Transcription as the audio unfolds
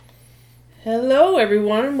Hello,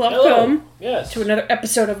 everyone. Welcome Hello. Yes. to another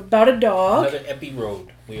episode of About a Dog. Another Epi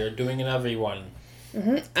Road. We are doing another one.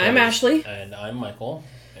 Mm-hmm. I'm Ashley. And I'm Michael.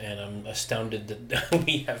 And I'm astounded that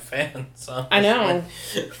we have fans. I know.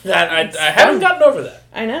 That I haven't gotten over that.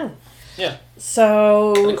 I know. Yeah.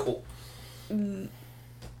 So, kind of cool.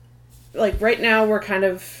 Like right now, we're going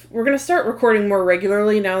to start recording more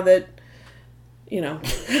regularly now that,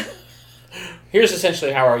 Here's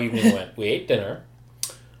essentially how our evening went. We ate dinner.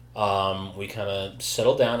 We kind of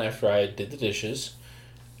settled down after I did the dishes.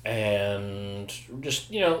 And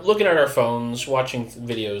just, looking at our phones, watching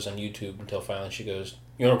videos on YouTube until finally she goes,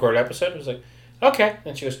 "You want to record an episode?" I was like, "Okay."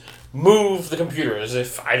 And she goes, "Move the computer," as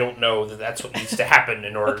if I don't know that that's what needs to happen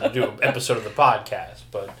in order to do an episode of the podcast.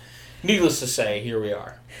 But needless to say, here we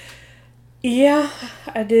are. Yeah,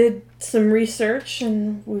 I did some research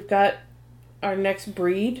and we've got our next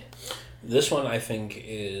breed. This one, I think,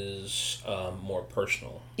 is more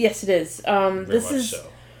personal. Yes, it is. This is so.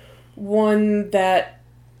 one that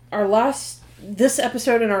this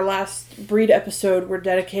episode and our last breed episode are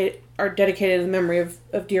dedicated to the memory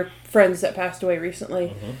of dear friends that passed away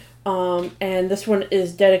recently. Mm-hmm. And this one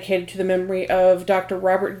is dedicated to the memory of Dr.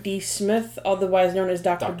 Robert D. Smith, otherwise known as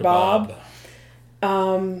Dr. Bob.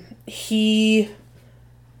 He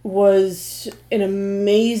was an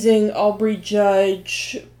amazing all-breed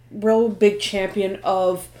judge, real big champion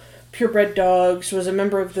of purebred dogs, was a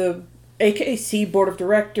member of the AKC Board of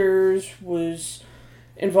Directors, was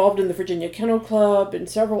involved in the Virginia Kennel Club and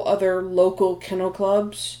several other local kennel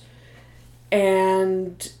clubs.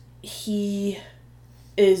 And he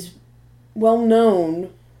is well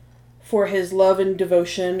known for his love and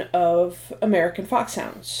devotion of American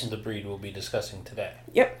Foxhounds. The breed we'll be discussing today.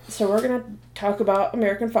 Yep, so we're going to talk about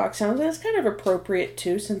American Foxhounds, and it's kind of appropriate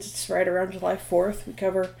too, since it's right around July 4th. We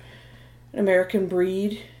cover an American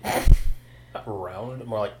breed. Not around,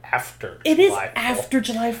 more like after It July is 4th. after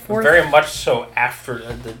July 4th. Very much so after.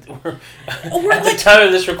 At like, the time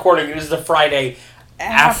of this recording, it is the Friday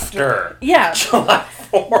after yeah. July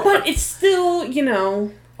 4th. But it's still,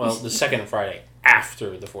 Well, the second Friday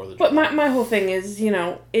after the 4th of But July. my whole thing is,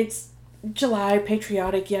 it's July,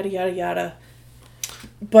 patriotic, yada, yada, yada.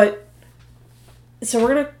 But, so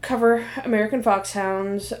we're going to cover American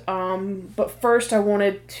Foxhounds. But first I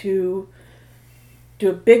wanted to do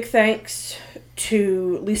a big thanks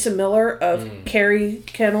to Lisa Miller of Carey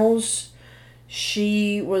Kennels.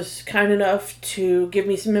 She was kind enough to give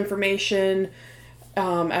me some information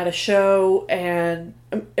at a show and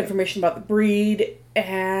information about the breed,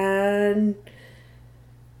 and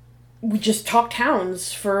we just talked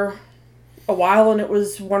hounds for a while, and it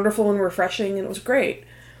was wonderful and refreshing, and it was great.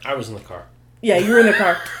 I was in the car. Yeah, you were in the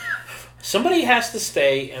car. Somebody has to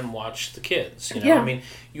stay and watch the kids. Yeah. I mean,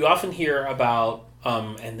 you often hear about,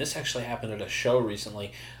 and this actually happened at a show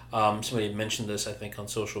recently. Somebody had mentioned this, I think, on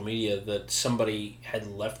social media, that somebody had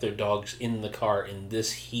left their dogs in the car in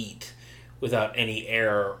this heat without any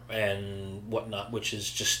air and whatnot, which is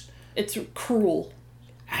just... It's cruel.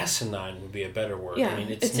 Asinine would be a better word. Yeah, I mean,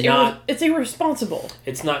 it's not... it's irresponsible.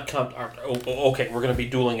 It's not... okay, we're going to be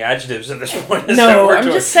dueling adjectives at this point. No, I'm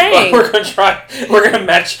just saying. We're going to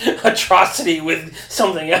match atrocity with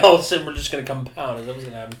something else, and we're just going to compound. Is that what's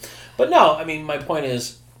going to happen? But no, I mean, my point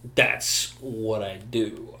is, that's what I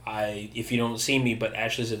do. If you don't see me, but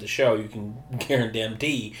Ashley's at the show, you can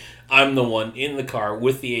guarantee I'm the one in the car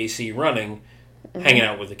with the AC running, hanging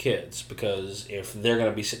out with the kids. Because if they're going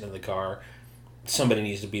to be sitting in the car, somebody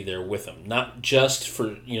needs to be there with them. Not just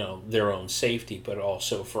for, their own safety, but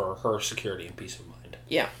also for her security and peace of mind.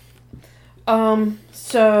 Yeah.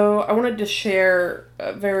 So I wanted to share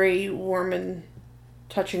a very warm and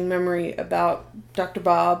touching memory about Dr.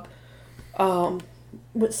 Bob.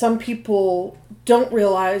 What some people don't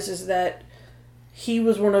realize is that he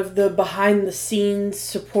was one of the behind-the-scenes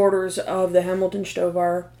supporters of the Hamilton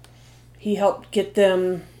Stovar. He helped get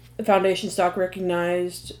them foundation stock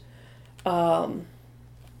recognized. And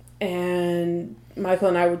Michael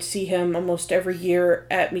and I would see him almost every year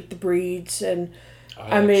at Meet the Breeds, and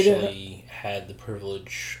I actually had the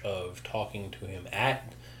privilege of talking to him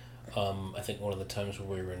at, I think one of the times when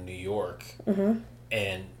we were in New York, and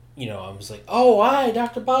I was like, "Oh, hi,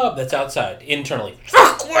 Dr. Bob." That's outside. Internally,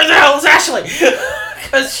 fuck, where the hell is Ashley?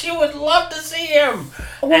 Because she would love to see him.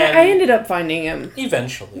 Well, and I ended up finding him.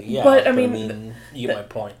 Eventually, yeah. But, I mean you get my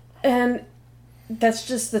point. And that's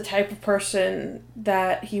just the type of person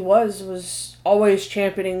that he was always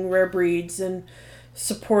championing rare breeds and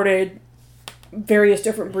supported various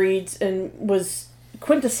different breeds and was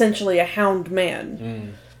quintessentially a hound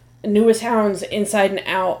man. Knew his hounds inside and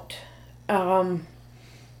out.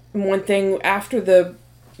 One thing after the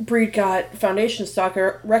breed got foundation stock,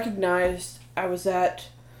 I recognized I was at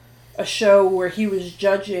a show where he was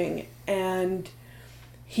judging, and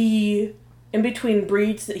he, in between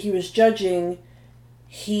breeds that he was judging,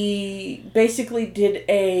 he basically did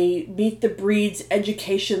a Meet the Breeds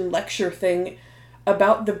education lecture thing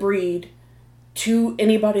about the breed to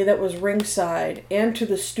anybody that was ringside, and to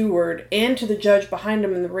the steward, and to the judge behind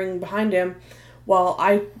him in the ring behind him, while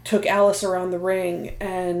I took Alice around the ring.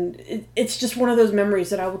 And it's just one of those memories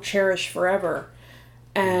that I will cherish forever.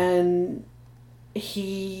 And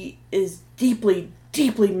he is deeply,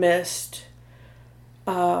 deeply missed.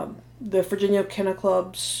 The Virginia Kennel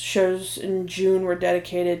Club's shows in June were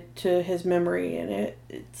dedicated to his memory, and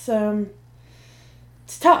it's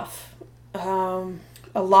tough.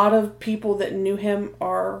 A lot of people that knew him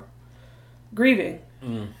are grieving.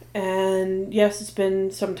 And yes, it's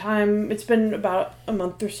been some time. It's been about a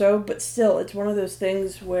month or so, but still, it's one of those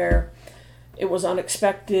things where it was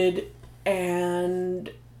unexpected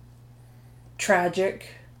and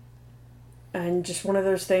tragic, and just one of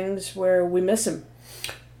those things where we miss him.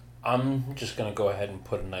 I'm just going to go ahead and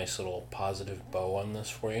put a nice little positive bow on this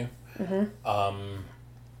for you.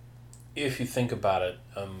 If you think about it,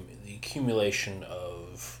 the accumulation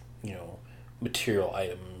of, material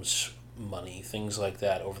items, money, things like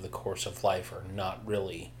that over the course of life are not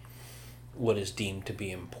really what is deemed to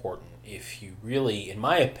be important. If you really, in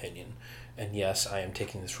my opinion, and yes, I am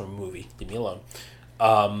taking this from a movie, leave me alone,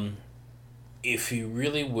 if you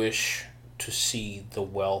really wish to see the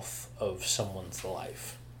wealth of someone's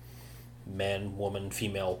life, man, woman,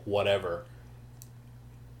 female, whatever,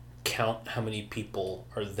 count how many people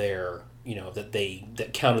are there, that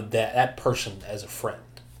counted that person as a friend.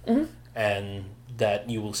 And that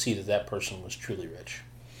you will see that person was truly rich.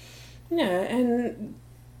 Yeah, and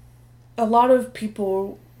a lot of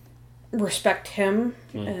people respect him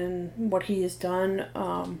and what he has done.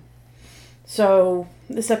 So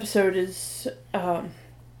this episode is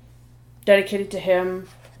dedicated to him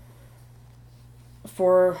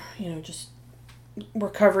for, just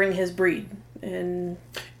recovering his breed. And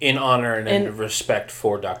in honor and in respect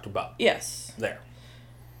for Dr. Bob. Yes. There.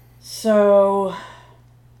 So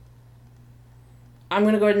I'm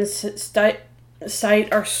going to go ahead and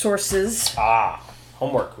cite our sources.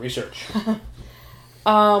 Homework, research.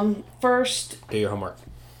 First... Do your homework.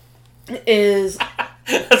 Is...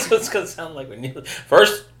 That's what it's going to sound like when you...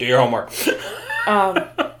 First, do your homework.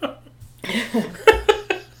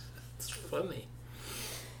 It's funny.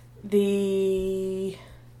 The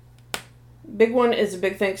big one is a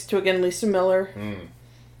big thanks to, again, Lisa Miller.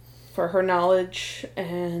 For her knowledge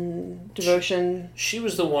and devotion. She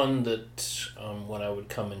was the one that, when I would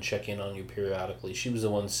come and check in on you periodically, she was the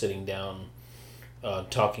one sitting down,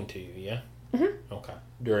 talking to you, yeah? Okay.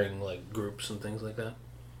 During, groups and things like that?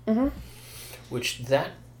 Which,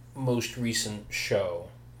 that most recent show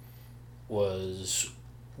was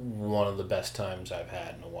one of the best times I've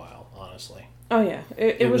had in a while, honestly. Oh, yeah.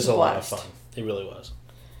 It was a blast. Lot of fun. It really was.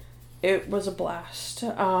 It was a blast.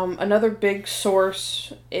 Another big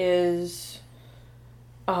source is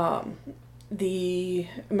the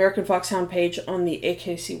American Foxhound page on the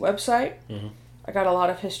AKC website. I got a lot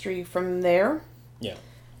of history from there. Yeah.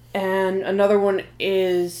 And another one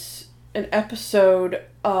is an episode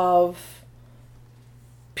of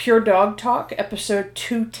Pure Dog Talk, episode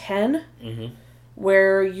 210,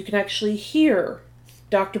 where you can actually hear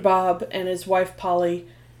Dr. Bob and his wife Polly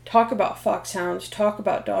talk about foxhounds, talk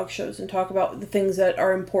about dog shows, and talk about the things that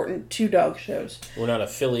are important to dog shows. We're not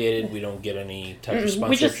affiliated. We don't get any type of We just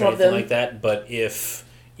sponsorship or love anything them. like that. But if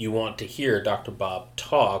you want to hear Dr. Bob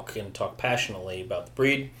talk and talk passionately about the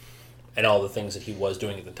breed and all the things that he was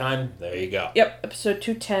doing at the time, there you go. Yep, episode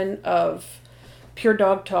 210 of Pure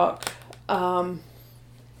Dog Talk. And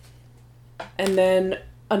then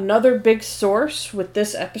another big source with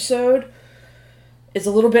this episode is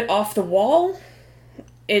a little bit off the wall.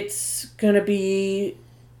 It's going to be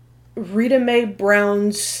Rita Mae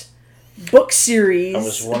Brown's book series. I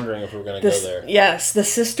was wondering if we were going to go there. Yes, the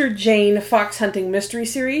Sister Jane Fox Hunting Mystery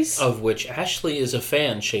Series. Of which Ashley is a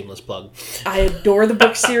fan, shameless plug. I adore the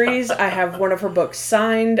book series. I have one of her books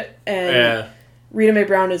signed. And Rita Mae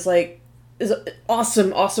Brown is an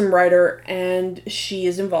awesome, awesome writer. And she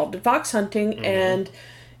is involved in fox hunting and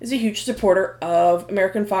is a huge supporter of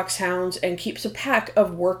American Foxhounds and keeps a pack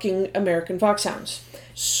of working American Foxhounds.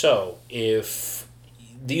 So, if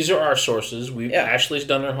these are our sources, Ashley's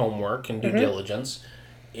done her homework and due diligence.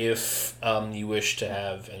 If you wish to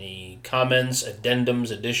have any comments,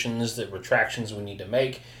 addendums, additions, retractions we need to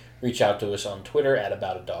make, reach out to us on Twitter at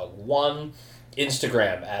AboutADog1,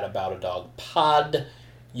 Instagram at AboutADogPod.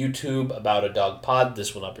 YouTube, About a Dog Pod.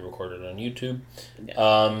 This will not be recorded on YouTube.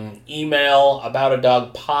 Email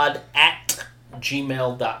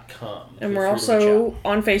aboutadogpod@gmail.com. And we're also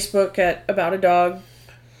on Facebook at About a Dog.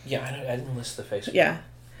 Yeah, I didn't list the Facebook. Yeah.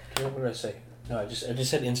 What did I say? No, I just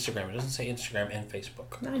said Instagram. It doesn't say Instagram and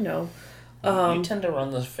Facebook. I know. You tend to run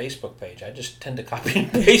the Facebook page. I just tend to copy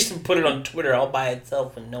and paste and put it on Twitter all by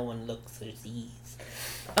itself when no one looks or sees.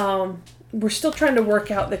 We're still trying to work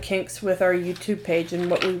out the kinks with our YouTube page and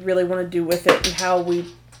what we really want to do with it and how we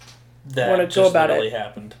want to go about it. That just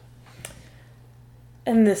happened.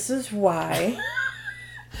 And this is why...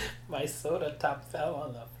 My soda top fell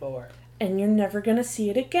on the floor. And you're never going to see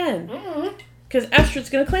it again. Because Astrid's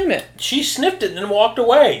going to claim it. She sniffed it and then walked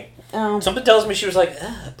away. Oh. Something tells me she was like,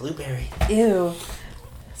 blueberry. Ew.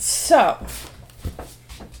 So,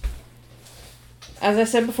 as I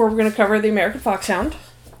said before, we're going to cover the American Foxhound.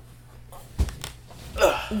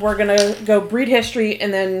 We're going to go breed history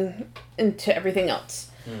and then into everything else.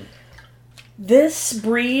 This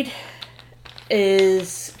breed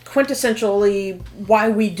is quintessentially why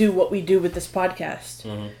we do what we do with this podcast.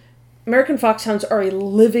 American Foxhounds are a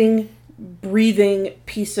living, breathing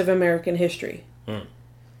piece of American history.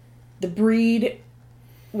 The breed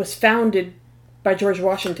was founded by George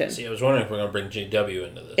Washington. See, I was wondering if we're going to bring JW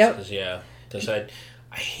into this. Yep. Because I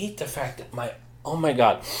hate the fact that my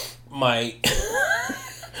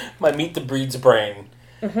Meet the Breed's brain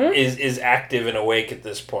is active and awake at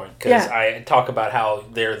this point. Because I talk about how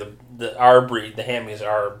they're our breed, the Hammies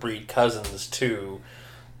are breed cousins to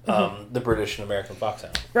the British and American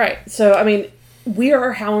Foxhound. Right. So, I mean, we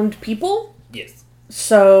are hound people. Yes.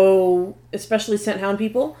 So, especially scent hound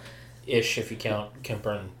people. Ish, if you count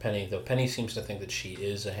Kemper and Penny. Though Penny seems to think that she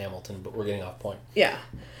is a Hamilton, but we're getting off point. Yeah.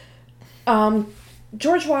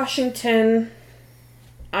 George Washington,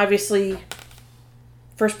 obviously,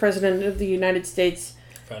 first president of the United States.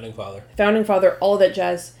 Founding father, all of that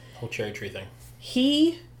jazz. Whole cherry tree thing.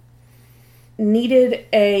 He needed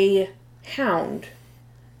a hound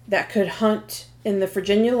that could hunt in the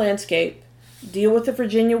Virginia landscape, deal with the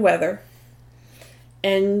Virginia weather,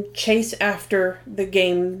 and chase after the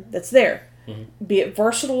game that's there. Be it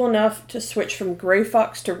versatile enough to switch from gray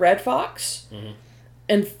fox to red fox,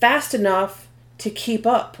 and fast enough to keep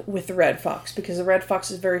up with the red fox, because the red fox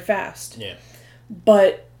is very fast. Yeah.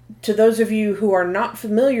 But to those of you who are not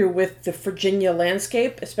familiar with the Virginia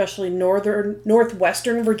landscape, especially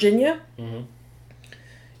northwestern Virginia,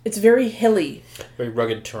 it's very hilly. Very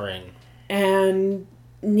rugged terrain. And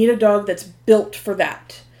need a dog that's built for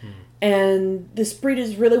that. And this breed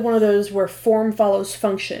is really one of those where form follows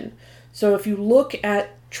function. So if you look at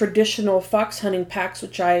traditional fox hunting packs,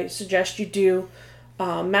 which I suggest you do,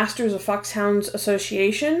 Masters of Foxhounds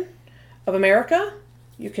Association of America,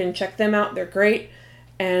 you can check them out. They're great.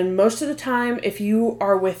 And most of the time, if you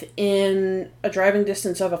are within a driving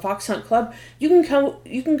distance of a fox hunt club, you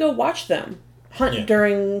can go watch them hunt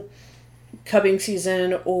during cubbing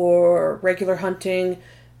season or regular hunting.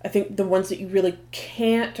 I think the ones that you really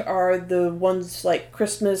can't are the ones like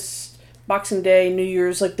Christmas, Boxing Day, New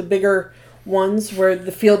Year's, like the bigger ones where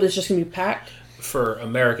the field is just going to be packed. For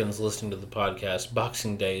Americans listening to the podcast,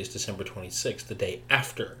 Boxing Day is December 26th, the day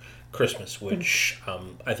after Christmas, which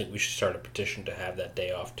I think we should start a petition to have that day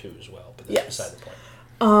off too as well. But that's beside the point.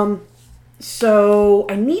 So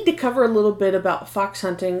I need to cover a little bit about fox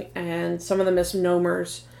hunting and some of the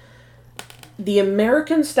misnomers. The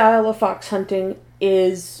American style of fox hunting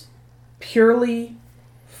is purely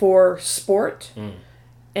for sport,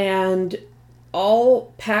 and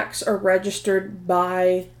all packs are registered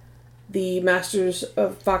by the Masters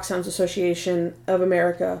of Foxhounds Association of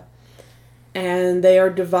America, and they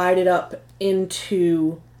are divided up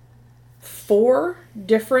into 4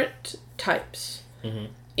 different types.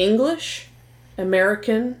 English,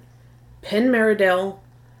 American, Penn Meredale,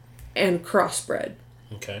 and crossbred.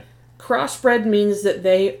 Okay. Crossbred means that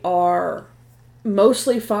they are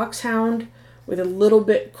mostly foxhound with a little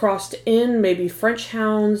bit crossed in, maybe French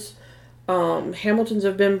hounds. Hamiltons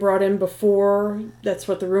have been brought in before. That's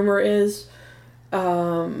what the rumor is.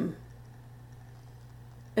 Or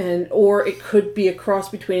it could be a cross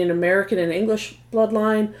between an American and English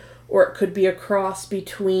bloodline, or it could be a cross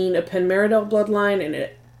between a Penn Meredale bloodline and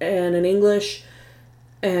an English,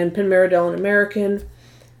 and Penn Meredale and American.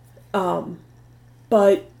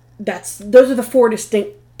 But those are the 4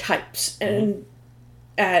 distinct types. And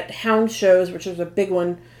at hound shows, which is a big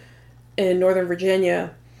one in Northern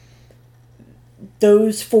Virginia,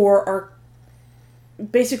 those 4 are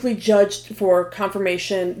basically judged for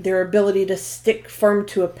conformation, their ability to stick firm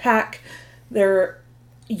to a pack, their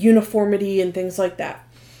uniformity, and things like that.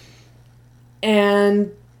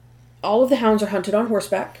 And all of the hounds are hunted on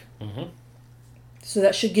horseback. Mm-hmm. So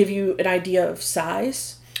that should give you an idea of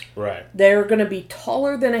size. Right. They're going to be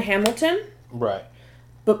taller than a Hamilton. Right.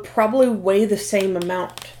 But probably weigh the same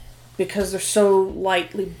amount because they're so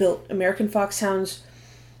lightly built. American foxhounds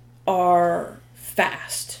are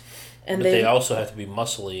fast. And but they also have to be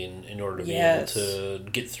muscly in order to be able to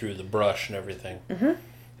get through the brush and everything. Mm-hmm.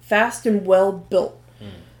 Fast and well built.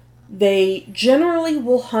 They generally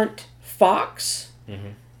will hunt fox. Mm-hmm.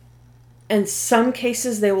 In some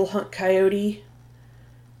cases, they will hunt coyote.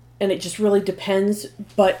 And it just really depends.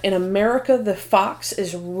 But in America, the fox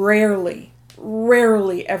is rarely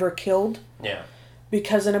ever killed. Yeah.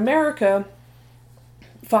 Because in America,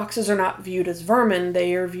 foxes are not viewed as vermin.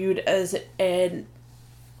 They are viewed as a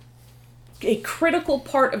critical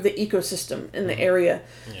part of the ecosystem in the area.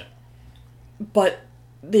 Yeah. But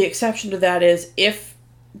the exception to that is if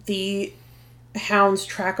the hounds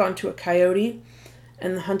track onto a coyote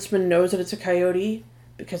and the huntsman knows that it's a coyote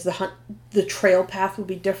because the trail path will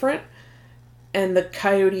be different and the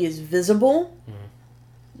coyote is visible,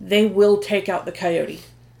 they will take out the coyote,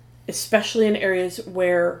 especially in areas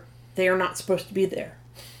where they are not supposed to be there.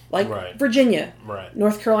 Like Virginia,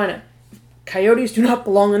 North Carolina. Coyotes do not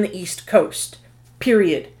belong on the East Coast.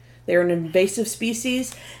 Period. They're an invasive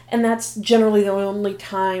species, and that's generally the only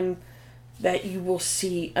time that you will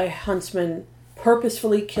see a huntsman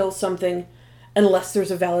purposefully kill something unless there's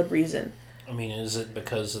a valid reason. I mean, is it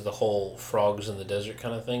because of the whole frogs in the desert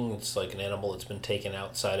kind of thing? It's like an animal that's been taken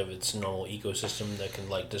outside of its normal ecosystem that can,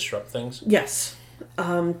 like, disrupt things? Yes.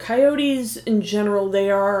 Coyotes, in general, they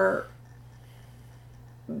are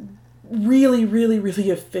really, really, really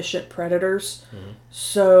efficient predators. Mm-hmm.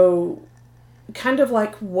 So, kind of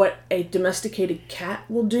like what a domesticated cat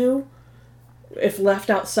will do if left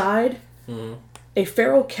outside. Mm-hmm. A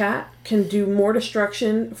feral cat can do more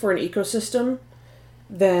destruction for an ecosystem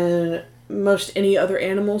than most any other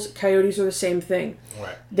animals. Coyotes are the same thing.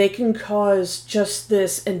 Right. They can cause just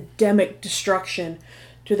this endemic destruction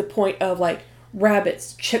to the point of like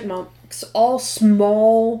rabbits, chipmunks, all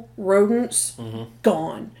small rodents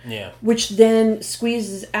gone. Yeah. Which then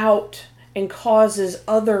squeezes out and causes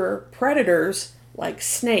other predators like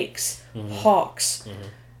snakes, hawks,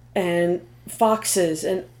 and foxes,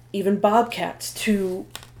 and even bobcats to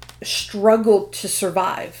struggle to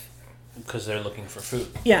survive. Because they're looking for food.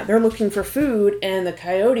 Yeah, they're looking for food, and the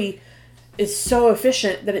coyote is so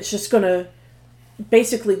efficient that it's just going to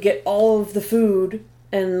basically get all of the food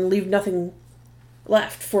and leave nothing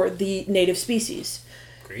left for the native species.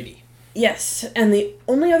 Greedy. Yes, and the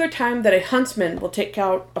only other time that a huntsman will take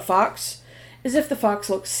out a fox is if the fox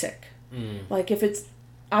looks sick. Like if it's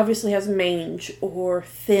obviously has mange or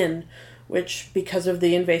thin, which because of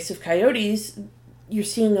the invasive coyotes, you're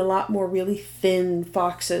seeing a lot more really thin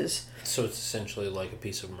foxes. So it's essentially like a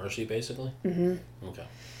piece of mercy, basically? Mm-hmm. Okay.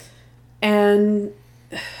 And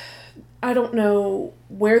I don't know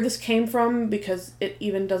where this came from because it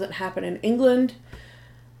even doesn't happen in England.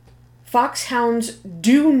 Foxhounds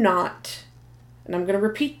do not, and I'm going to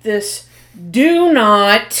repeat this, do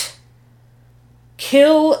not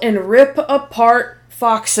kill and rip apart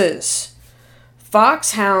foxes.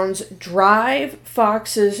 Foxhounds drive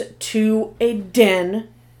foxes to a den.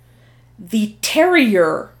 The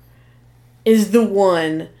terrier is the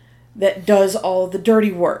one that does all the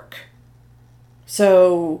dirty work.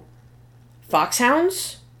 So,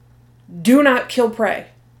 foxhounds do not kill prey.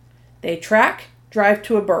 They track, drive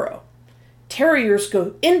to a burrow. Terriers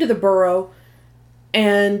go into the burrow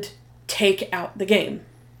and take out the game.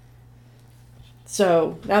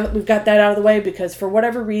 So, now that we've got that out of the way, because for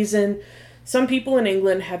whatever reason, some people in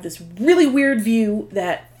England have this really weird view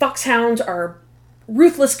that foxhounds are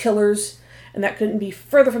ruthless killers, and that couldn't be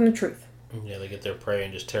further from the truth. Yeah, they get their prey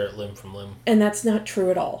and just tear it limb from limb. And that's not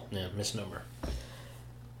true at all. Yeah, misnomer.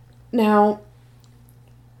 Now,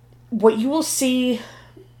 what you will see,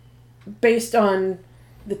 based on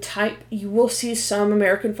the type, you will see some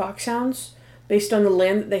American foxhounds, based on the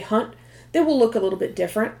land that they hunt, they will look a little bit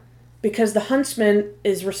different, because the huntsman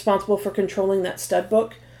is responsible for controlling that stud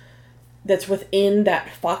book that's within that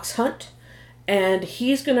fox hunt, and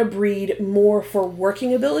he's going to breed more for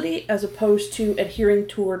working ability as opposed to adhering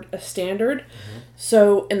toward a standard.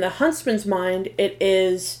 So in the huntsman's mind, it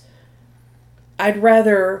is, I'd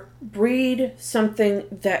rather breed something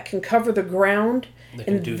that can cover the ground. That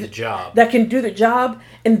can do the job. That can do the job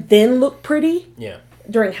and then look pretty. Yeah.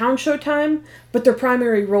 During hound show time, but their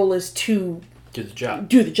primary role is to do the job.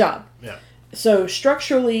 Do the job. Yeah. So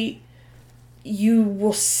structurally, you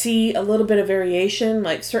will see a little bit of variation.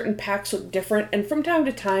 Like certain packs look different, and from time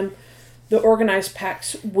to time, the organized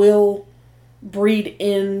packs will breed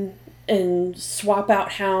in and swap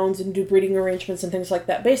out hounds and do breeding arrangements and things like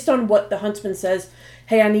that based on what the huntsman says.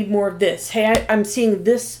 Hey, I need more of this. Hey, I'm seeing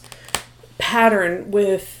this pattern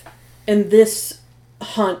in this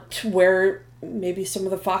hunt where maybe some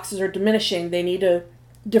of the foxes are diminishing. They need a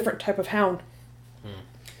different type of hound.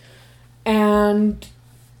 And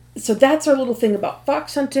so that's our little thing about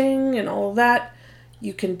fox hunting and all of that.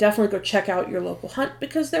 You can definitely go check out your local hunt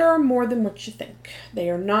because there are more than what you think. They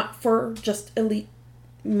are not for just elite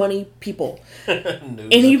money people.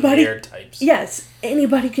 Anybody, types. Yes,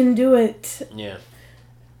 anybody can do it. Yeah.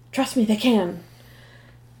 Trust me, they can.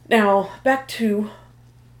 Now, back to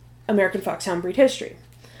American Foxhound breed history.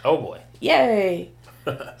 Oh boy. Yay!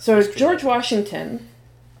 So George Washington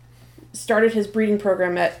started his breeding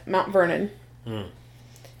program at Mount Vernon.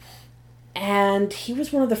 And he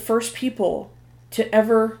was one of the first people to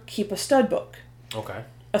ever keep a stud book. Okay.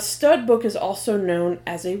 A stud book is also known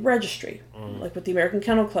as a registry, like what the American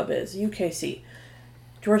Kennel Club is, UKC.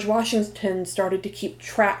 George Washington started to keep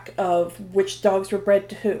track of which dogs were bred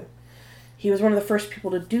to who. He was one of the first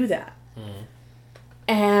people to do that.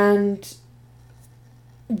 And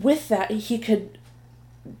with that, he could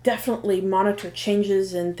definitely monitor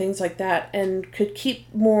changes and things like that and could keep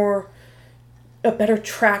a better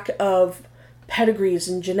track of pedigrees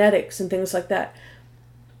and genetics and things like that.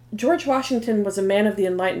 George Washington was a man of the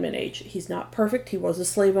Enlightenment age. He's not perfect. He was a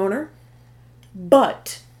slave owner.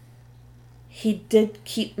 But he did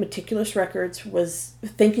keep meticulous records, was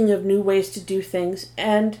thinking of new ways to do things,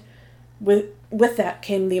 and with that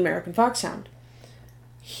came the American Foxhound.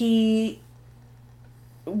 He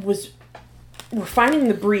was refining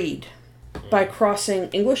the breed by crossing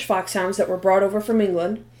English foxhounds that were brought over from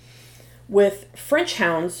England with French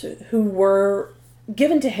hounds who were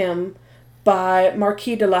given to him by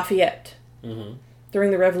Marquis de Lafayette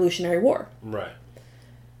during the Revolutionary War. Right.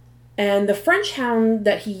 And the French hound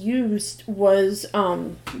that he used was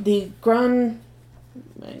the Grand...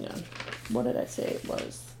 Hang on. What did I say it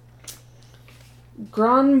was?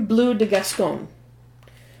 Grand Bleu de Gascon,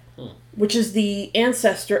 which is the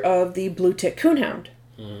ancestor of the Blue Tick Coonhound.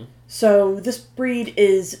 So this breed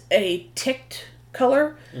is a ticked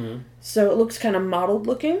color, so it looks kind of mottled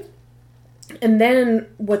looking. And then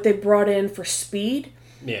what they brought in for speed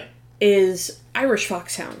is Irish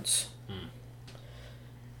foxhounds.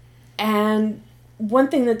 And one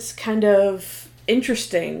thing that's kind of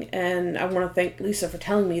interesting, and I want to thank Lisa for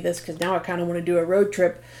telling me this because now I kind of want to do a road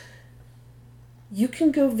trip. You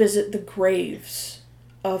can go visit the graves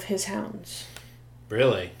of his hounds.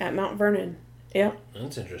 Really? At Mount Vernon. Yep.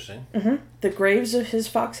 That's interesting. The graves of his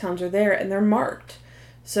foxhounds are there, and they're marked.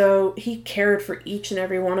 So he cared for each and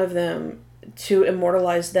every one of them to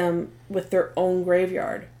immortalize them with their own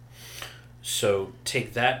graveyard. So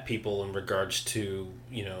take that, people, in regards to,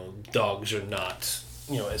 dogs are not,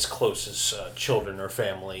 as close as children or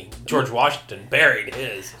family. George Washington buried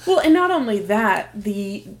his. Well, and not only that,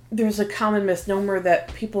 there's a common misnomer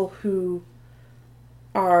that people who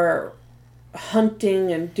are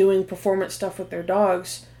hunting and doing performance stuff with their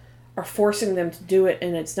dogs are forcing them to do it,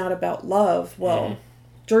 and it's not about love. Well,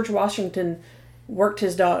 George Washington worked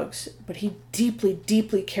his dogs, but he deeply,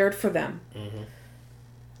 deeply cared for them.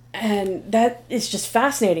 And that is just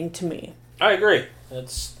fascinating to me. I agree.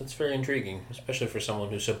 That's very intriguing, especially for someone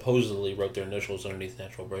who supposedly wrote their initials underneath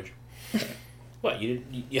Natural Bridge. What,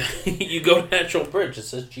 you go to Natural Bridge, it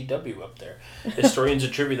says GW up there. Historians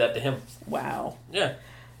attribute that to him. Wow. Yeah.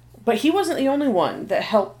 But he wasn't the only one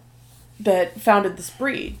that founded this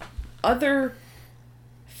breed. Other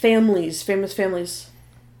families, famous families,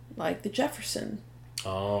 like the Jefferson.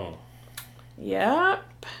 Oh. Yep.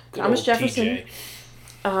 Good Thomas old Jefferson. TJ.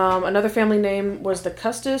 Another family name was the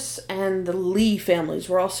Custis, and the Lee families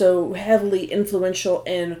were also heavily influential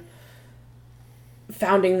in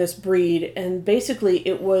founding this breed. And basically,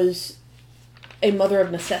 it was a mother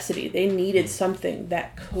of necessity. They needed something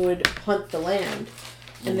that could hunt the land.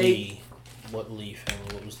 And Lee. What Lee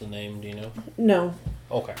family? What was the name? Do you know? No.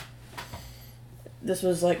 Okay. This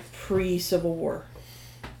was like pre-Civil War.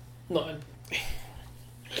 No,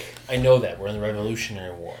 I know that. We're in the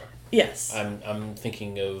Revolutionary War. Yes. I'm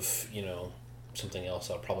thinking of, something else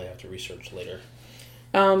I'll probably have to research later.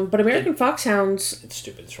 But American Foxhounds... It's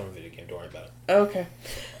stupid. It's from a video game. Don't worry about it. Okay.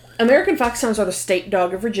 American Foxhounds are the state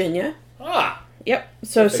dog of Virginia. Ah! Yep.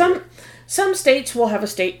 So some states will have a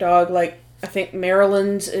state dog, like I think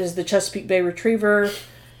Maryland's is the Chesapeake Bay Retriever.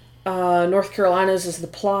 North Carolina's is the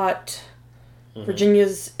Plott.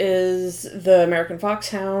 Virginia's is the American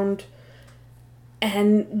Foxhound.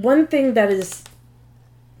 And one thing that is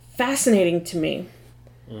fascinating to me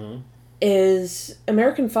is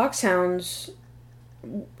American Foxhounds,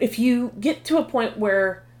 if you get to a point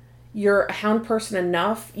where you're a hound person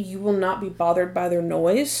enough, you will not be bothered by their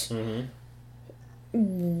noise. Mm-hmm.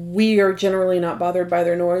 We are generally not bothered by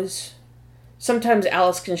their noise. Sometimes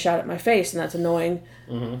Alice can shout at my face, and that's annoying.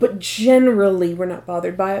 Mm-hmm. But generally, we're not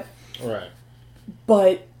bothered by it. Right.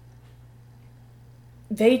 But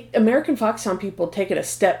American Foxhound people take it a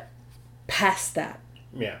step past that.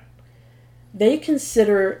 Yeah. They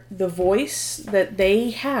consider the voice that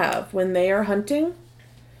they have when they are hunting,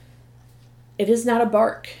 it is not a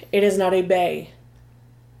bark. It is not a bay.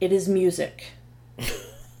 It is music.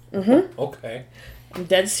 Mm-hmm. Okay. I'm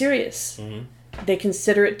dead serious. Mm-hmm. They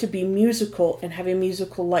consider it to be musical and have a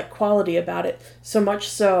musical-like quality about it, so much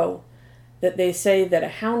so that they say that a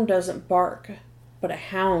hound doesn't bark, but a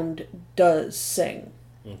hound does sing.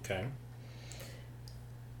 Okay.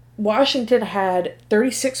 Washington had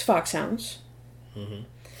 36 foxhounds. Mm-hmm.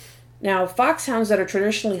 Now, foxhounds that are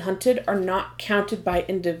traditionally hunted are not counted by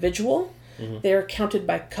individual. Mm-hmm. They are counted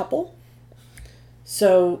by couple.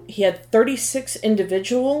 So he had 36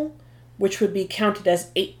 individual, which would be counted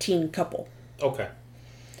as 18 couple. Okay.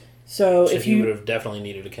 So if you would have definitely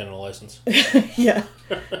needed a kennel license. Yeah.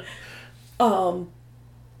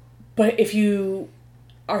 But if you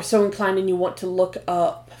are so inclined and you want to look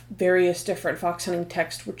up various different fox hunting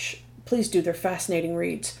texts, which please do, they're fascinating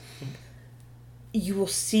reads, you will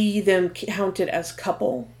see them counted as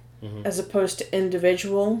couple as opposed to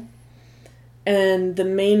individual. And the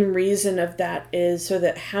main reason of that is so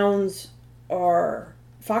that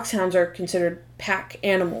foxhounds are considered pack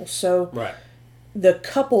animals. So right. The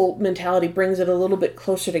couple mentality brings it a little bit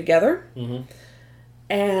closer together. Mm-hmm.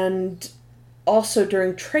 And also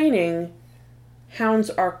during training, hounds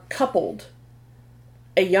are coupled.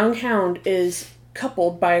 A young hound is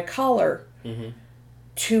coupled by a collar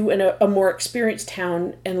to a more experienced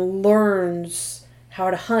hound and learns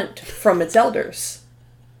how to hunt from its elders.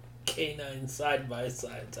 Canine side by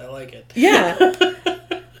sides. I like it. Yeah.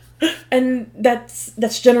 And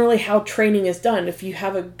that's generally how training is done. If you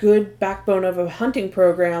have a good backbone of a hunting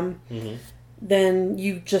program, then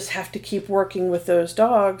you just have to keep working with those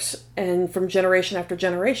dogs, and from generation after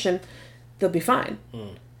generation, they'll be fine.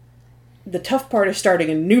 The tough part is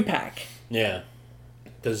starting a new pack. Yeah.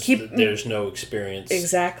 Because there's no experience.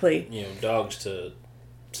 Exactly. Dogs to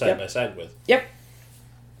side by side with. Yep.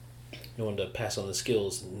 No one to pass on the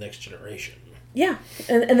skills to the next generation. Yeah.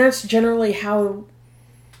 And that's generally how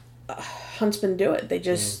huntsmen do it. They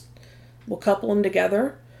just will couple them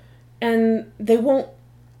together, and they won't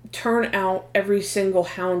turn out every single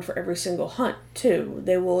hound for every single hunt, too.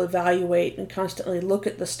 They will evaluate and constantly look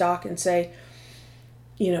at the stock and say,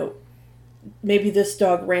 maybe this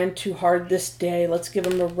dog ran too hard this day. Let's give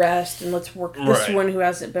him a rest and let's work this one who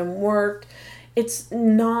hasn't been worked. It's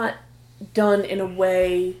not done in a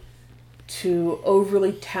way to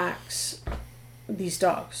overly tax these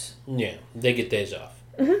dogs. Yeah, they get days off.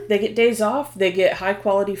 Mm-hmm. They get days off. They get high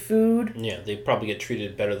quality food. Yeah, they probably get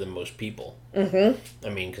treated better than most people. Mm-hmm. I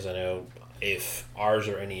mean, because I know if ours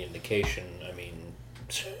are any indication, I mean,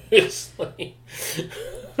 seriously.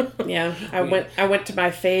 Yeah, I went to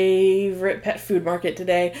my favorite pet food market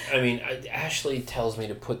today. I mean, Ashley tells me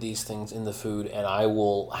to put these things in the food, and I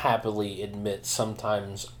will happily admit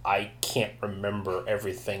sometimes I can't remember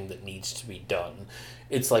everything that needs to be done.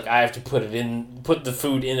 It's like I have to put the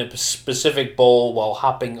food in a specific bowl while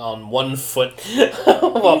hopping on one foot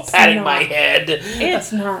while patting my head.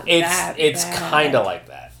 It's not that It's bad. kind of like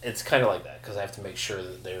that. It's kind of like that because I have to make sure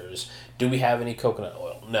that do we have any coconut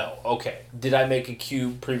oil? No. Okay. Did I make a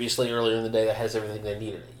cube previously earlier in the day that has everything they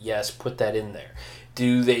needed? Yes, put that in there.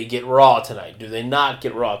 Do they get raw tonight? Do they not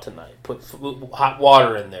get raw tonight? Put hot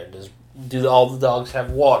water in there. Do all the dogs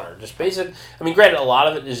have water? Just basic. I mean, granted, a lot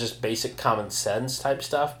of it is just basic common sense type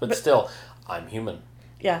stuff, but still, I'm human.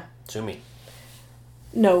 Yeah. Sue me.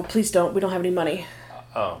 No, please don't. We don't have any money.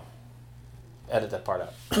 Oh. Edit that part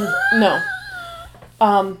out. No.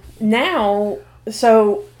 Now,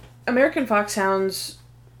 so American Foxhounds,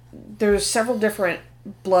 there's several different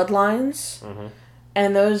bloodlines,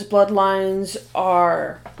 and those bloodlines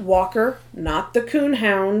are Walker, not the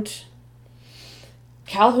Coonhound,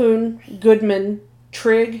 Calhoun, Goodman,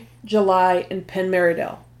 Trigg, July, and Penn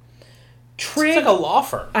Merridale. Trigg, it's like a law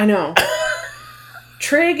firm. I know.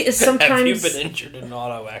 Trigg is sometimes... Have you been injured in an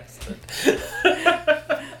auto accident?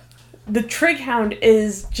 The Trigg Hound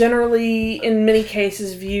is generally, in many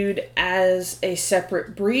cases, viewed as a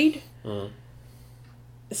separate breed.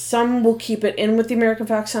 Some will keep it in with the American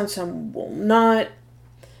Foxhound, some will not.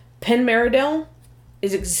 Penn Merridale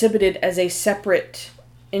is exhibited as a separate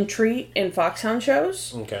entry in Foxhound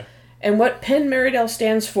shows. Okay. And what Penn Merridale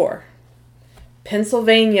stands for: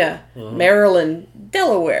 Pennsylvania, Maryland,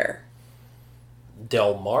 Delaware.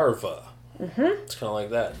 Delmarva. Mm-hmm. It's kind of like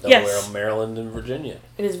that. Delaware, Yes. Maryland, and Virginia.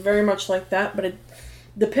 It is very much like that, but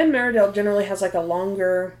the Penn Meredale generally has like a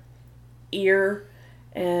longer ear,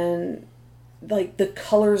 and like the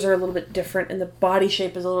colors are a little bit different, and the body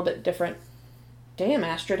shape is a little bit different. Damn,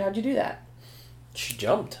 Astrid, how'd you do that? She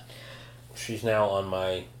jumped. She's now on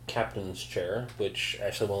my captain's chair, which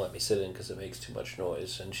actually won't let me sit in because it makes too much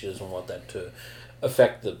noise, and she doesn't want that to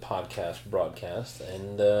affect the podcast broadcast.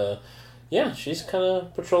 And yeah, she's kind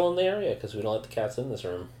of patrolling the area because we don't let the cats in this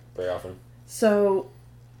room very often. So,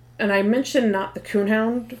 and I mentioned not the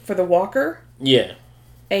coonhound for the Walker. Yeah.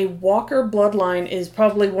 A Walker bloodline is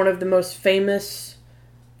probably one of the most famous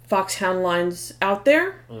foxhound lines out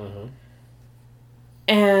there. Mm-hmm.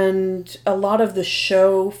 And a lot of the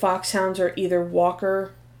show foxhounds are either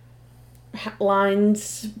Walker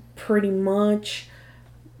lines, pretty much.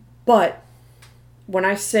 But when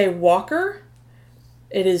I say Walker,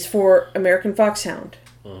 it is for American Foxhound.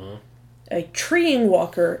 Mm-hmm. A treeing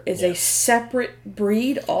Walker is a separate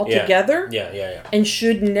breed altogether. Yeah. And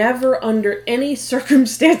should never, under any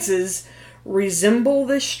circumstances, resemble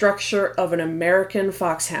the structure of an American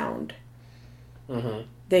Foxhound. Mm-hmm.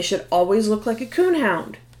 They should always look like a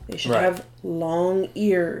coonhound. They should Right. have long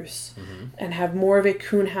ears and have more of a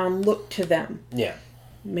coonhound look to them. Yeah.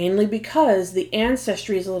 Mainly because the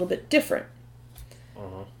ancestry is a little bit different.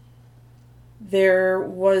 Mm-hmm. There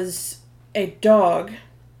was a dog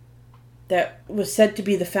that was said to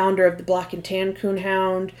be the founder of the Black and Tan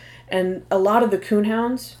Coonhound, and a lot of the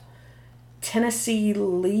coonhounds, Tennessee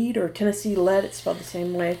Lead or Tennessee Led, it's spelled the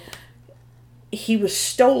same way, he was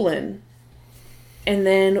stolen and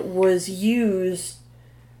then was used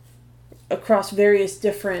across various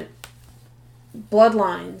different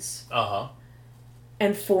bloodlines Uh-huh.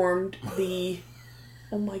 and formed the...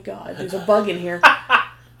 Oh my god, there's a bug in here.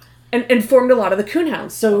 And formed a lot of the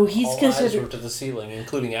coonhounds. So he's All considered... eyes were to the ceiling,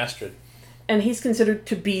 including Astrid. And he's considered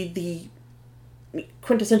to be the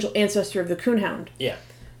quintessential ancestor of the coonhound. Yeah.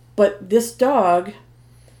 But this dog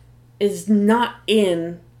is not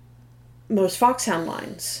in most foxhound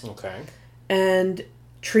lines. Okay. And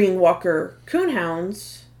treeing Walker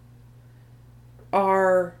coonhounds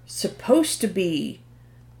are supposed to be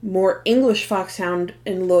more English foxhound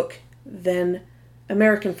in look than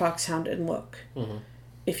American foxhound in look. Mm-hmm.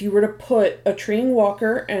 If you were to put a treeing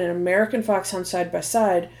Walker and an American foxhound side by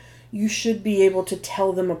side, you should be able to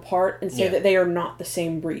tell them apart and say that they are not the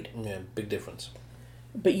same breed. Yeah, big difference.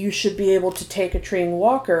 But you should be able to take a treeing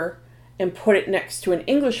Walker and put it next to an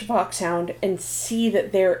English foxhound and see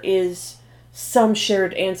that there is some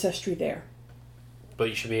shared ancestry there. But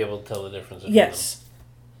you should be able to tell the difference. Yes.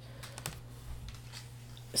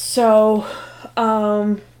 So,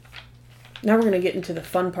 now we're going to get into the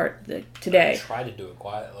fun part today. Try to do it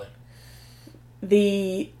quietly.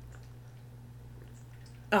 The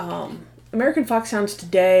American foxhounds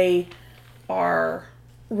today are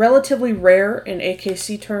relatively rare in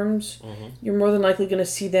AKC terms. Mm-hmm. You're more than likely going to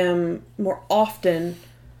see them more often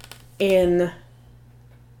in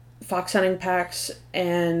fox hunting packs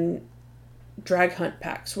and drag hunt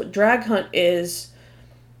packs. What drag hunt is,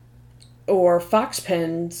 or fox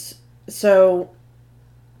pens, so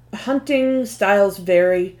hunting styles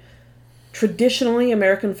vary. Traditionally,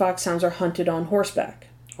 American foxhounds are hunted on horseback.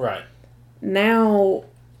 Right. Now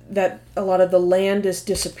that a lot of the land is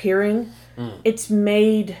disappearing, it's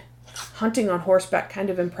made hunting on horseback kind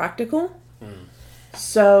of impractical.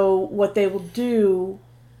 So what they will do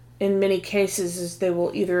in many cases is they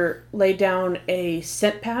will either lay down a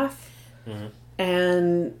scent path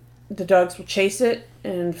and the dogs will chase it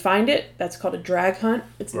and find it. That's called a drag hunt.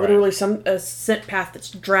 It's literally a scent path that's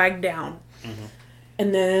dragged down.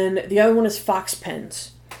 And then the other one is fox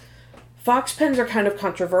pens. Fox pens are kind of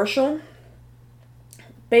controversial.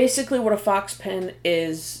 Basically what a fox pen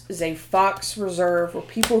is a fox reserve where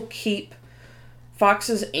people keep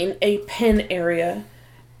foxes in a pen area.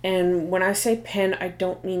 And when I say pen, I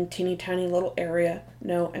don't mean teeny tiny little area.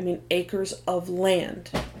 No, I mean acres of land.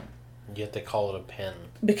 Yet they call it a pen.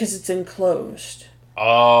 Because it's enclosed.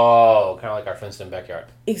 Oh, kind of like our fenced-in backyard.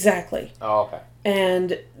 Exactly. Oh, okay.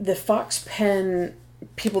 And the fox pen,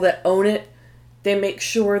 people that own it, they make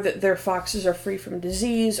sure that their foxes are free from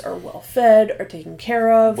disease, are well fed, are taken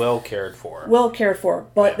care of. Well cared for. Well cared for.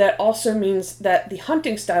 But that also means that the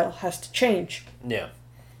hunting style has to change. Yeah.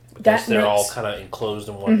 Because they're all kind of enclosed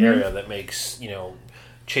in one Mm-hmm. area that makes,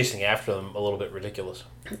 chasing after them a little bit ridiculous.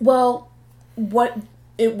 Well, what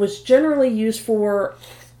it was generally used for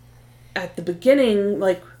at the beginning,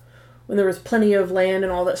 like when there was plenty of land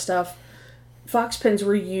and all that stuff, fox pens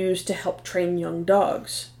were used to help train young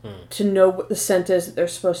dogs to know what the scent is that they're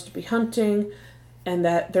supposed to be hunting and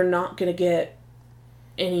that they're not going to get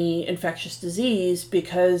any infectious disease,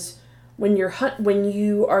 because when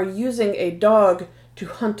you are using a dog to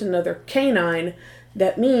hunt another canine,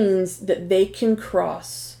 that means that they can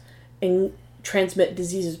cross and transmit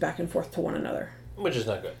diseases back and forth to one another. Which is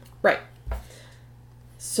not good. Right.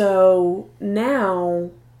 So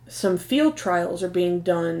now some field trials are being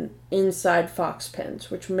done inside fox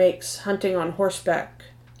pens, which makes hunting on horseback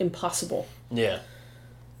impossible. Yeah.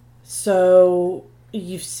 So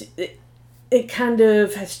it kind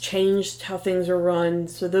of has changed how things are run.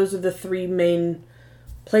 So those are the three main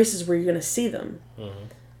places where you're going to see them. Mm-hmm.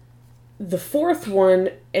 The fourth one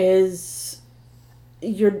is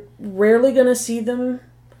you're rarely going to see them,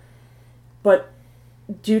 but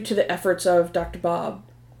due to the efforts of Dr. Bob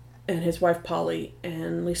and his wife Polly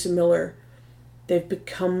and Lisa Miller, they've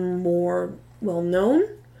become more well known,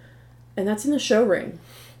 and that's in the show ring.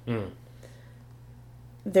 Mm.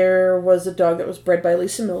 There was a dog that was bred by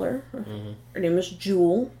Lisa Miller. Mm-hmm. Her name was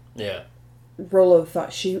Jewel. Yeah. Rollo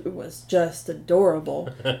thought she was just adorable.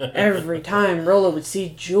 Every time Rollo would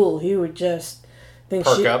see Jewel, he would just think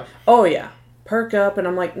perk up. Oh yeah, perk up. And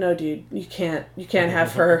I'm like, no, dude, you can't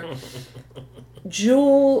have her.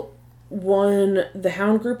 Jewel won the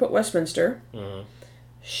Hound Group at Westminster. Mm-hmm.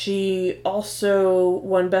 She also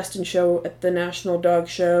won Best in Show at the National Dog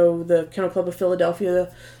Show, the Kennel Club of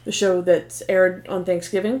Philadelphia, the show that's aired on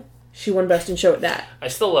Thanksgiving. She won Best in Show at that. I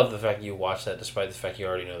still love the fact you watched that despite the fact you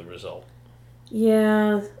already know the result.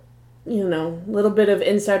 Yeah, a little bit of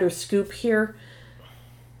insider scoop here.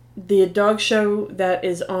 The dog show that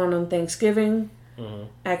is on Thanksgiving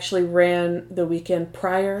actually ran the weekend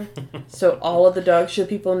prior, so all of the dog show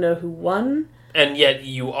people know who won. And yet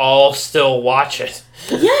you all still watch it.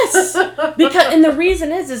 Yes! And the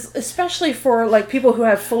reason is especially for like people who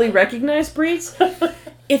have fully recognized breeds,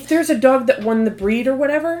 if there's a dog that won the breed or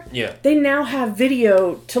whatever, they now have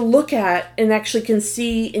video to look at and actually can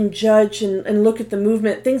see and judge and look at the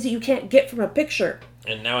movement, things that you can't get from a picture.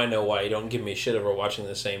 And now I know why you don't give me shit over watching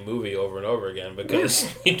the same movie over and over again,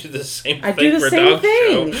 because you do the same thing. I do the same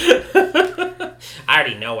thing. Show. I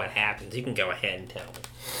already know what happens. You can go ahead and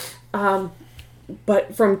tell me.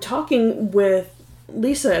 But from talking with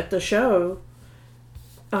Lisa at the show,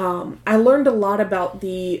 I learned a lot about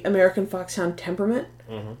the American Foxhound temperament.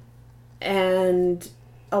 Mm-hmm. And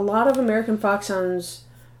a lot of American Foxhounds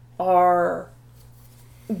are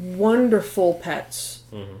wonderful pets.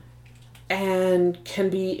 Mm-hmm. And can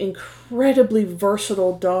be incredibly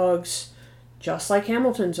versatile dogs, just like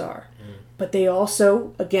Hamiltons are. Mm. But they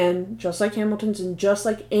also, again, just like Hamiltons and just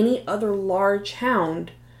like any other large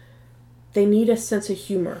hound, they need a sense of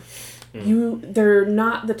humor. Mm. They're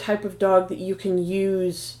not the type of dog that you can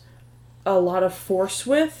use a lot of force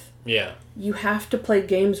with. Yeah. You have to play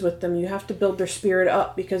games with them. You have to build their spirit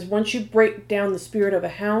up, because once you break down the spirit of a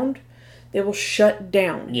hound, they will shut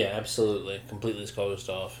down. Yeah, absolutely. Completely closed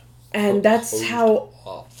off. And that's how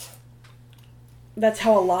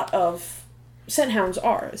a lot of scent hounds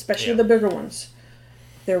are, especially the bigger ones.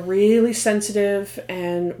 They're really sensitive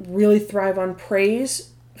and really thrive on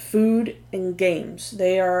praise, food, and games.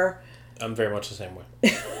 I'm very much the same way.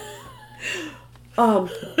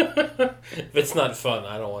 If it's not fun,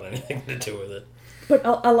 I don't want anything to do with it. But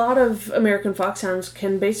a lot of American Foxhounds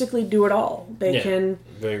can basically do it all. They can...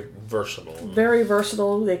 Very versatile. Very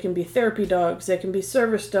versatile. They can be therapy dogs. They can be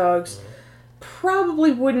service dogs. Mm-hmm.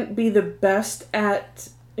 Probably wouldn't be the best at,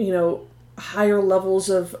 higher levels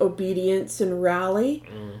of obedience and rally.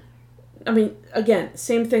 Mm. I mean, again,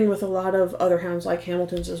 same thing with a lot of other hounds like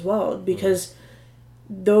Hamiltons as well. Because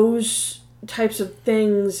those types of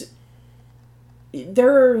things...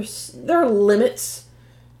 There are limits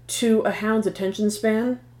to a hound's attention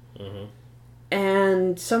span,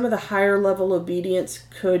 and some of the higher level obedience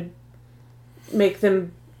could make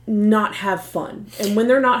them not have fun. And when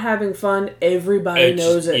they're not having fun, everybody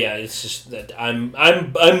knows it. Yeah, it's just that I'm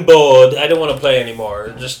bored. I don't want to play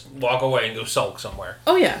anymore. Just walk away and go sulk somewhere.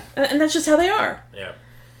 Oh yeah, and that's just how they are. Yeah,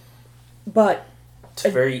 but it's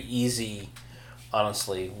very easy.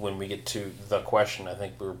 Honestly, when we get to the question, I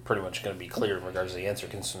think we're pretty much going to be clear in regards to the answer,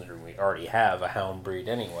 considering we already have a hound breed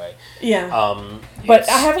anyway. Yeah. But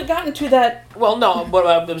I haven't gotten to that. Well, no, but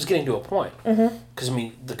I was getting to a point. Because,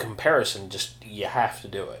 the comparison, you have to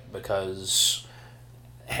do it. Because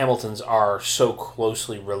Hamiltons are so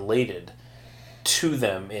closely related to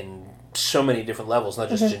them in so many different levels, not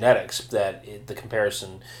just genetics, that the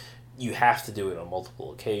comparison, you have to do it on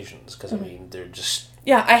multiple occasions. Because, they're just...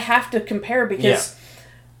 Yeah, I have to compare, because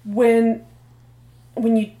when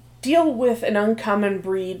you deal with an uncommon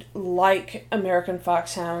breed like American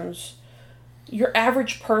Foxhounds, your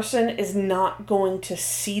average person is not going to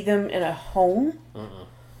see them in a home.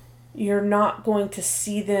 You're not going to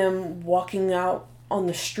see them walking out on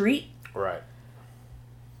the street. Right.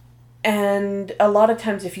 And a lot of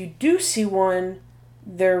times if you do see one,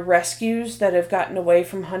 they're rescues that have gotten away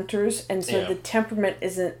from hunters, and so the temperament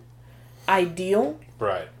isn't ideal.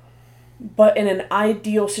 Right. But in an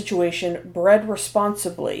ideal situation, bred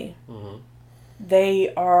responsibly,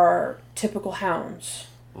 they are typical hounds.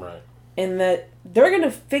 Right. In that they're going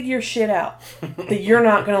to figure shit out that you're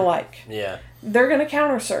not going to like. Yeah. They're going to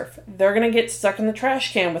counter surf. They're going to get stuck in the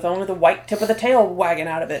trash can with only the white tip of the tail wagging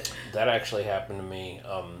out of it. That actually happened to me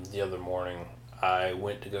the other morning. I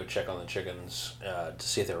went to go check on the chickens to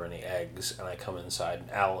see if there were any eggs, and I come inside, and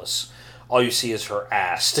Alice, all you see is her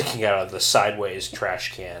ass sticking out of the sideways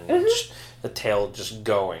trash can, and just, the tail just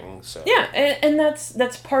going. So yeah, and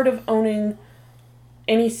that's part of owning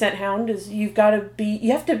any scent hound is you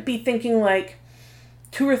have to be thinking like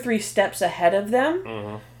 2 or 3 steps ahead of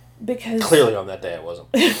them, because clearly on that day I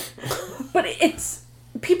wasn't. But it's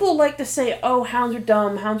people like to say, "Oh, hounds are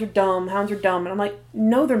dumb, hounds are dumb, hounds are dumb," and I'm like,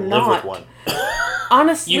 "No, they're not." Live with one.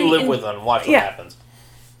 Honestly, you live with one. And watch what happens.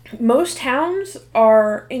 Most hounds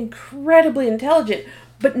are incredibly intelligent,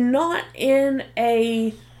 but not in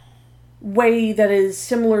a way that is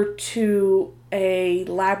similar to a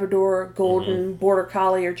Labrador, Golden, Border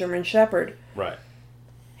Collie, or German Shepherd. Right.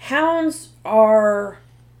 Hounds are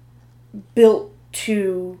built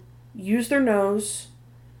to use their nose,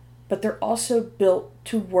 but they're also built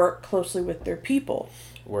to work closely with their people.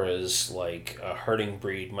 Whereas, like, a herding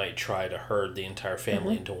breed might try to herd the entire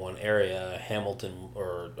family into one area, Hamilton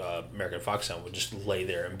or American Foxhound would just lay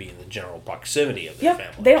there and be in the general proximity of their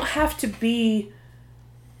family. They don't have to be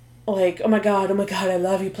like, oh my god, I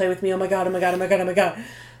love you, play with me, oh my god, oh my god, oh my god, oh my god.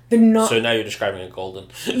 They're not... So now you're describing a golden.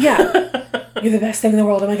 Yeah. You're the best thing in the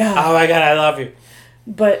world, oh my god. Oh my god, I love you.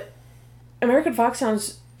 But American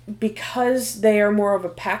Foxhounds, because they are more of a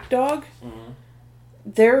pack dog,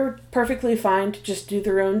 they're perfectly fine to just do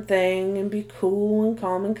their own thing and be cool and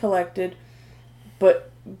calm and collected. But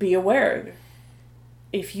be aware,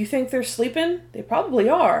 if you think they're sleeping, they probably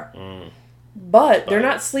are. But they're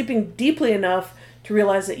not sleeping deeply enough to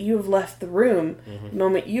realize that you have left the room. The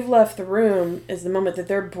moment you've left the room is the moment that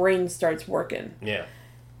their brain starts working. Yeah.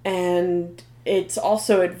 And it's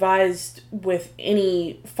also advised with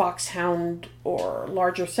any foxhound or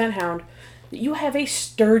larger scent hound that you have a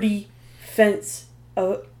sturdy fence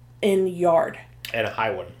in yard. And a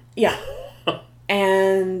high one. Yeah.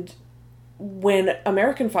 And when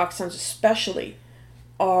American foxhounds especially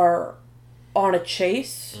are on a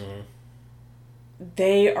chase,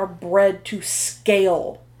 they are bred to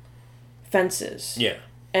scale fences. Yeah.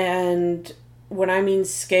 And when I mean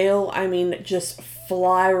scale, I mean just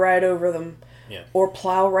fly right over them. Yeah. Or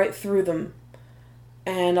plow right through them.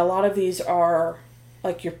 And a lot of these are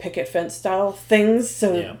like your picket fence style things.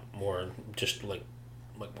 So yeah, more just like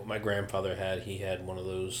what my grandfather had. He had one of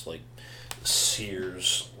those like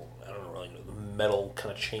Sears, I don't know, like metal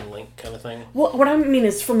kind of chain link kind of thing. Well, what I mean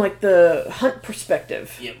is from like the hunt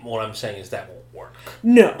perspective. Yeah, what I'm saying is that won't work.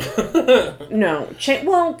 No. No.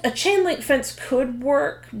 A chain link fence could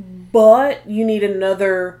work, but you need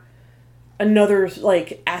another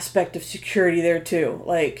like aspect of security there too,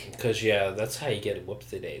 like because that's how you get whoops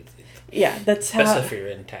today. Yeah, that's how. Especially if you're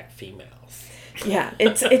intact females. Yeah,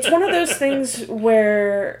 it's one of those things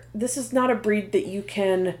where this is not a breed that you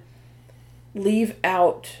can leave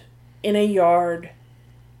out in a yard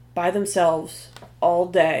by themselves all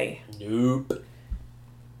day. Nope.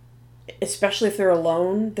 Especially if they're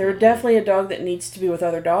alone. They're definitely a dog that needs to be with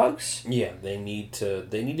other dogs. Yeah, they need to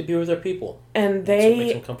be with their people. And that's what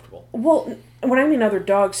makes them comfortable. Well, when I mean other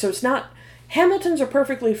dogs, so it's not... Hamiltons are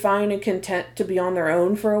perfectly fine and content to be on their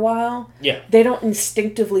own for a while. Yeah. They don't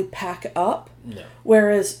instinctively pack up. No.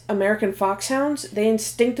 Whereas American Foxhounds, they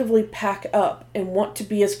instinctively pack up and want to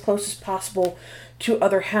be as close as possible to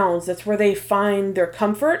other hounds. That's where they find their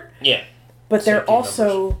comfort. Yeah. But they're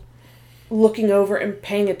also looking over and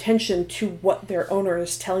paying attention to what their owner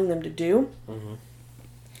is telling them to do. Mm-hmm.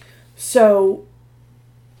 So,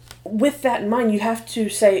 with that in mind, you have to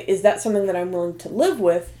say, is that something that I'm willing to live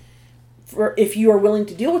with? For if you are willing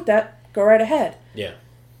to deal with that, go right ahead. Yeah.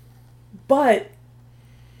 But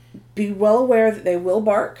be well aware that they will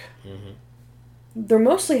bark. Mm-hmm. They're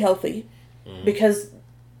mostly healthy because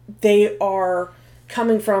they are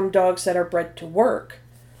coming from dogs that are bred to work.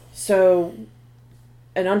 So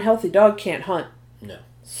an unhealthy dog can't hunt. No.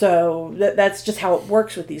 So that's just how it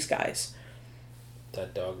works with these guys.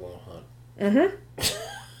 That dog won't hunt. Mm-hmm.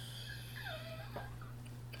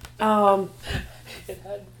 It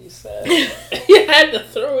had to be said. You had to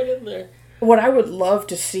throw it in there. What I would love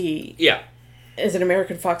to see is an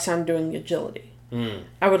American Foxhound doing agility.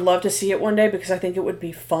 I would love to see it one day because I think it would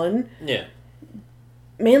be fun. Yeah.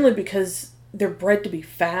 Mainly because they're bred to be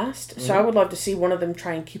fast, so I would love to see one of them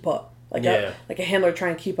try and keep up. Like a handler try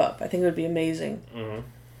and keep up. I think it would be amazing.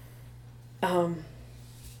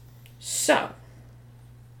 So,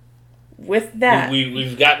 with that...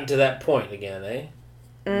 We've gotten to that point again, eh?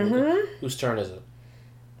 Mm-hmm. Whose turn is it?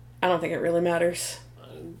 I don't think it really matters.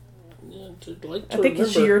 I think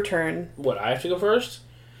it's your turn. What, I have to go first?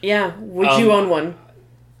 Yeah. Would you own one?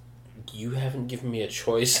 You haven't given me a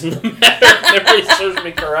choice in the matter if memory serves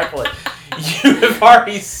me correctly. You have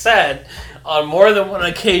already said on more than one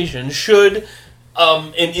occasion, should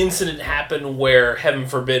an incident happen where, heaven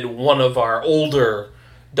forbid, one of our older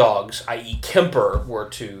dogs, i.e. Kemper, were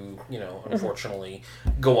to, unfortunately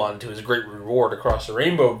go on to his great reward across the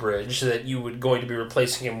Rainbow Bridge, that you would going to be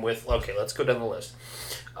replacing him with, okay, let's go down the list.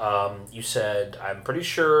 You said, I'm pretty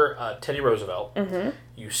sure, Teddy Roosevelt. Mm-hmm.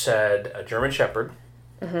 You said a German Shepherd,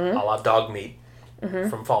 a la dog meat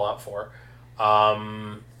from Fallout 4,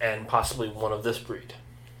 and possibly one of this breed.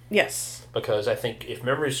 Yes. Because I think, if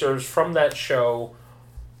memory serves from that show,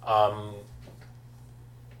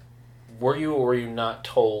 were you or were you not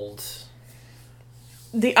told?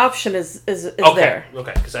 The option is okay. there.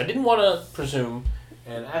 Okay, because I didn't want to presume,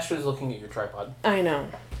 and Ashley's looking at your tripod. I know.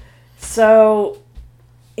 So,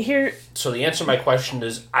 here... So the answer to my question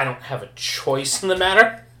is, I don't have a choice in the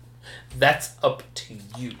matter. That's up to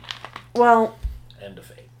you. Well... End of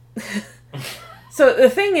fate. So the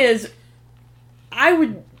thing is, I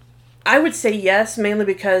would say yes, mainly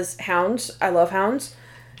because hounds. I love hounds.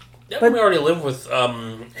 Yeah, but we already live with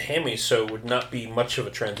Hammy, so it would not be much of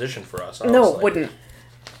a transition for us, honestly. No, it wouldn't.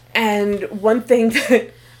 And one thing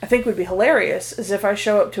that I think would be hilarious is if I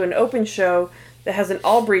show up to an open show that has an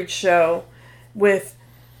all-breed show with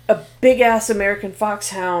a big-ass American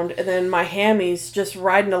foxhound, and then my Hammies just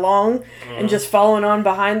riding along and just following on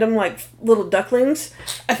behind them like little ducklings.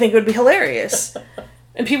 I think it would be hilarious.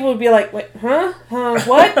 And people would be like, wait, huh?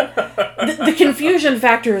 What? The confusion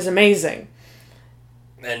factor is amazing.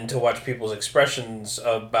 And to watch people's expressions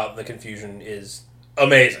about the confusion is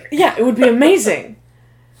amazing. Yeah, it would be amazing.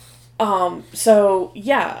 So,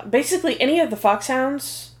 yeah, basically any of the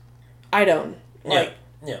foxhounds, I'd own. Like,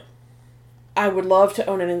 yeah. I would love to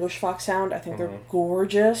own an English foxhound. I think they're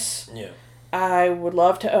gorgeous. Yeah. I would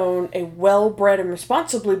love to own a well-bred and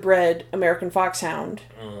responsibly bred American foxhound.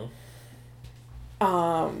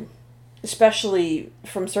 Especially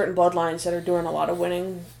from certain bloodlines that are doing a lot of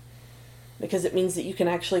winning. Because it means that you can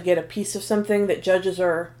actually get a piece of something that judges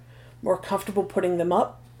are more comfortable putting them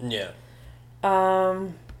up. Yeah.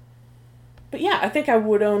 But yeah, I think I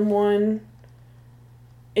would own one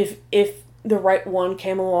if the right one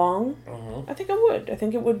came along. I think I would. I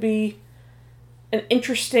think it would be an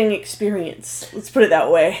interesting experience. Let's put it that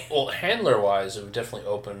way. Well, handler-wise, it would definitely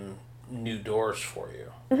open new doors for you.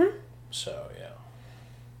 So, yeah.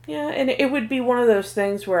 Yeah, and it would be one of those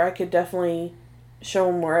things where I could definitely show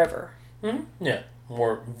them wherever. Yeah.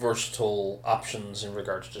 More versatile options in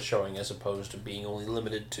regards to showing as opposed to being only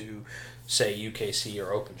limited to, say, UKC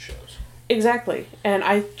or open shows. Exactly. And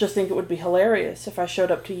I just think it would be hilarious if I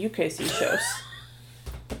showed up to UKC shows.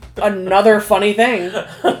 Another funny thing.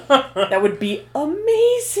 That would be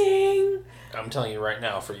amazing. I'm telling you right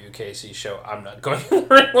now, for UKC show, I'm not going in the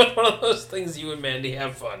ring with one of those things. You and Mandy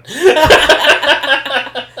have fun.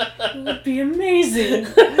 It would be amazing.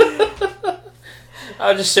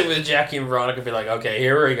 I'll just sit with Jackie and Veronica and be like, okay,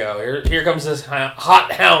 here we go. Here comes this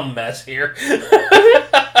hot hound mess here.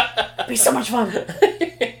 It'd be so much fun.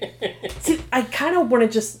 See, I kind of want to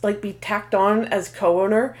just be tacked on as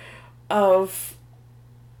co-owner of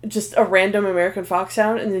just a random American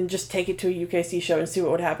foxhound and then just take it to a UKC show and see what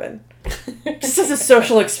would happen. Just as a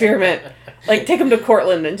social experiment. Take them to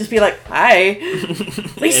Cortland and just be like, hi,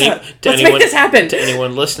 Lisa, let's make this happen. To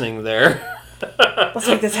anyone listening there. Let's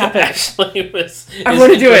make this happen. Actually, I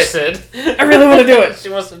want to do it. I really want to do it. She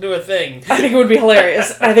wants to do a thing. I think it would be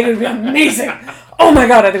hilarious. I think it would be amazing. Oh my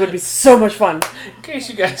god, I think it would be so much fun. In case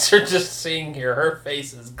you guys are just seeing here, her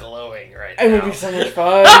face is glowing right now. It would be so much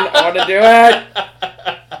fun. I want to do it.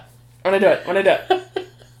 I want to do it. It'd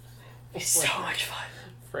be so much fun.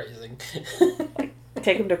 Phrasing.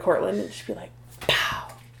 Take him to Cortland and just be like, pow,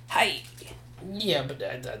 hi. Yeah, but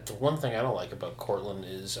the one thing I don't like about Cortland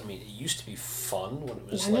is, it used to be fun when it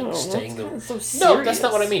was staying the... No, that's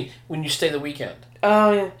not what I mean. When you stay the weekend.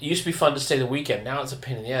 Oh, yeah. It used to be fun to stay the weekend. Now it's a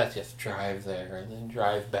pain in the ass. You have to drive there and then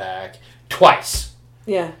drive back twice.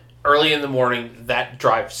 Yeah. Early in the morning, that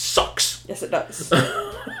drive sucks. Yes, it does.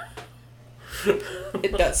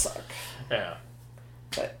 It does suck. Yeah.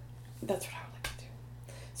 But that's what I would like to do.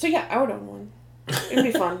 So yeah, I would own one. It'd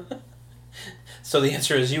be fun. So the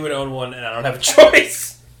answer is you would own one, and I don't have a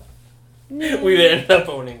choice. We would end up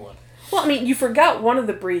owning one. Well, I mean, you forgot one of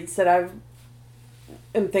the breeds that I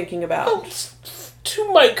am thinking about. Well,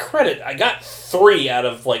 to my credit, I got 3 out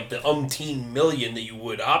of like the umpteen million that you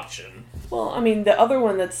would option. Well, I mean, the other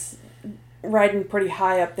one that's riding pretty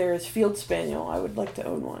high up there is Field Spaniel. I would like to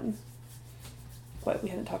own one. But we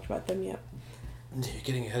haven't talked about them yet. You're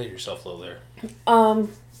getting ahead of yourself, though, there.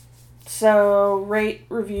 So, rate,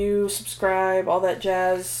 review, subscribe, all that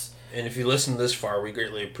jazz. And if you listen this far, we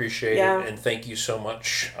greatly appreciate it. And thank you so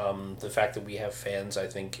much. The fact that we have fans, I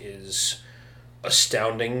think, is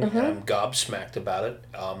astounding. I'm gobsmacked about it.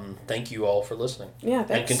 Thank you all for listening. Yeah,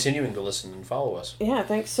 thanks. And continuing to listen and follow us. Yeah,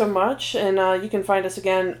 thanks so much. And you can find us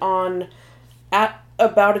again on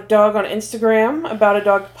About a Dog on Instagram, About a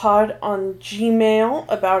Dog Pod on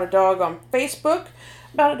Gmail, About a Dog on Facebook,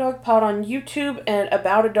 About a Dog Pod on YouTube, and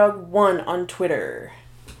About a Dog 1 on Twitter.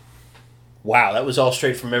 Wow, that was all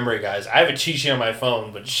straight from memory, guys. I have a cheat sheet on my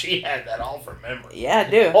phone, but she had that all from memory. Yeah, I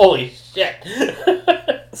do. Holy shit.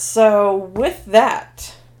 So, with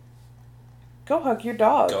that, go hug your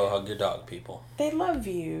dog. Go hug your dog, people. They love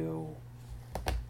you.